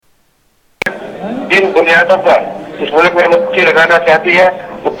जिन बुनियादों पर इस मुल्क में मुक्ति लगाना चाहती है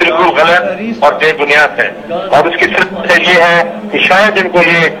वो बिल्कुल गलत और बेबुनियाद है। और उसकी सिर्फ ये है कि शायद इनको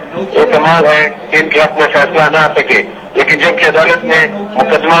ये एतमाद है कि इनके हक में फैसला ना आ सके, लेकिन जबकि अदालत में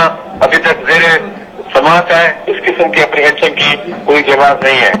मुकदमा अभी तक जेर समाअत है, इस किस्म की अप्रीहेंशन की कोई जवाब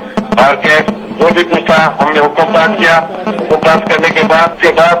नहीं है। और क्या जो भी कुछ था हमने हुक्म पास किया, हुक्म पास करने के बाद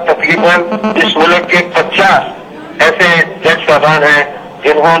तकरीबन इस मुल्क के 50 ऐसे जज साहबान हैं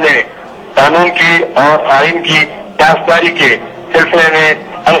जिन्होंने कानून की और आइन की पासदारी के सिलसिले में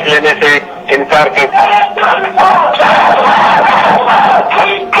हल्फ लेने से इनकार कर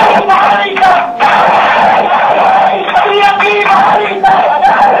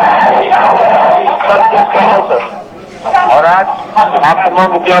और आज आप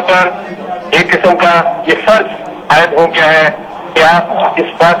तमाम मुद्दों पर एक किस्म का ये फर्ज आयद हो गया है कि आप इस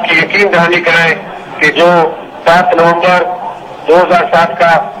बात की यकीन दहानी करें कि जो 7 नवंबर 2007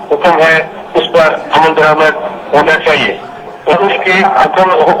 का हुक्म है उस पर अमल दरामद होना चाहिए। और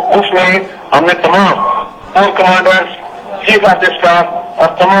उसमें हमने तमाम core commanders, chief of the staff और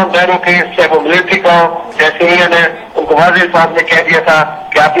तमाम दायरों के चाहे वो मिलिट्री का चाहे सिविलियन है, उनको वाज़ेह साहब ने कह दिया था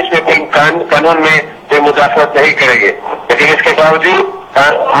कि आप इसमें कोई कानून में कोई मुदाखलत नहीं करेंगे, लेकिन इसके बावजूद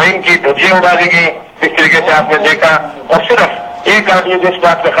आइन की धज्जियां उड़ा दी गई। इस तरीके से आपने देखा और सिर्फ एक आदमी को इस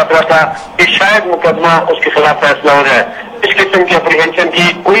बात का खतरा था कि शायद मुकदमा उसके खिलाफ फैसला हो जाए। इस किस्म की अप्रीहेंशन की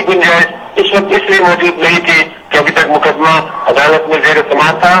कोई गुंजाइश इस वक्त इसलिए मौजूद नहीं थी कि अभी तक मुकदमा अदालत में जेर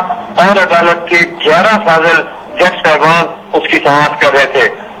समाअत था और अदालत के 11 फाजिल जज साहबान उसकी समाअत कर रहे थे।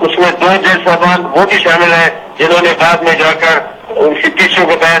 उसमें 2 जज साहबान वो भी शामिल हैं जिन्होंने बाद में जाकर उनकी पीछे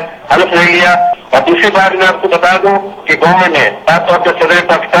के तहत हल्फ ले लिया। और दूसरी बात मैं आपको बता दूं कि गवर्नमेंट ने साफ तौर पर सदर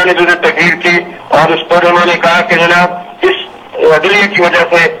पाकिस्तान ने जो तकरीर की और उस पर उन्होंने कहा कि जनाब इस अदलिया की वजह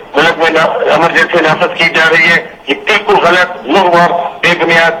से मुल्क में इमरजेंसी नाफज की जा रही है, ये बिल्कुल गलत लुग और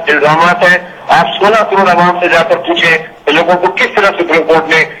बेबुनियाद इल्जामात है। आप 16 करोड़ आवाम से जाकर पूछे कि लोगों को किस तरह सुप्रीम कोर्ट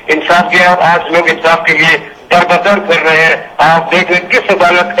ने इंसाफ दिया और आज लोग इंसाफ के लिए दरबदर कर रहे हैं। आप देख रहे किस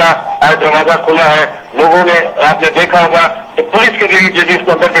अदालत का आज दरवाजा खुला है। लोगों ने आपने देखा होगा कि पुलिस के लिए जजेस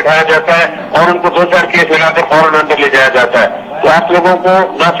को अंदर बिठाया जाता है और उनको 2-4 केस लगाकर फौरन अंदर ले जाया जाता है। तो आप लोगों को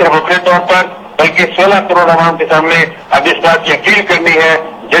न सिर्फ अपने तौर पर बल्कि 16 करोड़ आवाम के सामने अब इस बात की अपील करनी है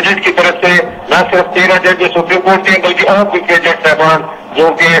जजेस की तरफ से, न सिर्फ 13 जज सुप्रीम कोर्ट के बल्कि और भी जज साहबान जो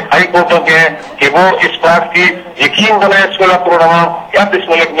कि हाई कोर्टों के हैं कि वो इस बात की यकीन बनाए 16 करोड़ आवाम कि अब इस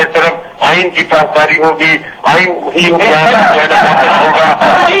मुल्क में सिर्फ आइन की पासदारी होगी, आइन ही होगा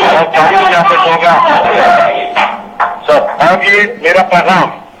और कानून नाफिज होगा। अब ये मेरा पैगाम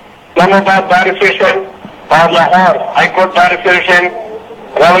इस्लामाबाद बार एसोसिएशन और Lahore high court bar association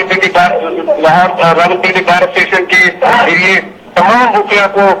Rawalpindi bar association के लिए तमाम रुपया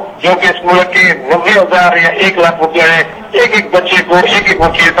को जो कि इस मुल्क के 90,000 या 1 लाख रुपया है, एक बच्चे को एक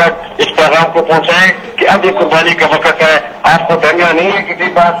वकील तक इस पैगाम को पहुंचाएं कि अब ये कुर्बानी का वक्त है। आपको डरना नहीं है किसी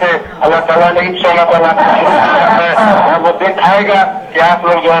बात से, अल्लाह ताला ने इंशाअल्लाह ताला वो दिन आएगा कि आप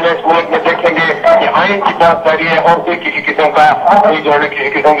लोग जो है इस मुल्क में देखेंगे कि आइन की पासदारी है और कोई किसी किस्म का कोई जो है किसी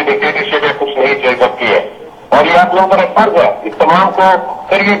किस्म की डिक्टेटरशिप है कुछ नहीं चल सकती है। और ये आप लोगों का फर्ज है इस तमाम को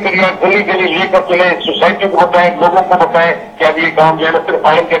करिए गली गली लेकर चले, सोसाइटी को बताएं, लोगों को बताएं कि अब ये काम जो है सिर्फ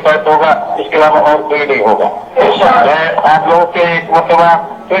आइन के तहत होगा, इसके अलावा और कोई नहीं होगा। मैं आप लोगों से एक मरतबा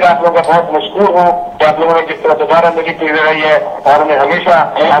फिर आप लोगों का बहुत मशहूर हूँ कि आप लोगों ने जिस तरह दोबारा मेरी चीज रही है और मैं हमेशा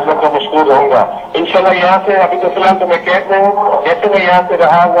आप लोगों का मशहूर रहूंगा इंशाल्लाह। यहाँ से अभी तो फिलहाल तो मैं कहता हूँ जैसे मैं यहाँ से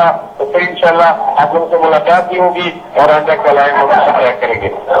रहा हुआ तो फिर इंशाल्लाह आप लोगों से मुलाकात भी होगी और आगे कल आएंगे हम करेंगे।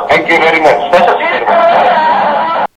 Thank you very much.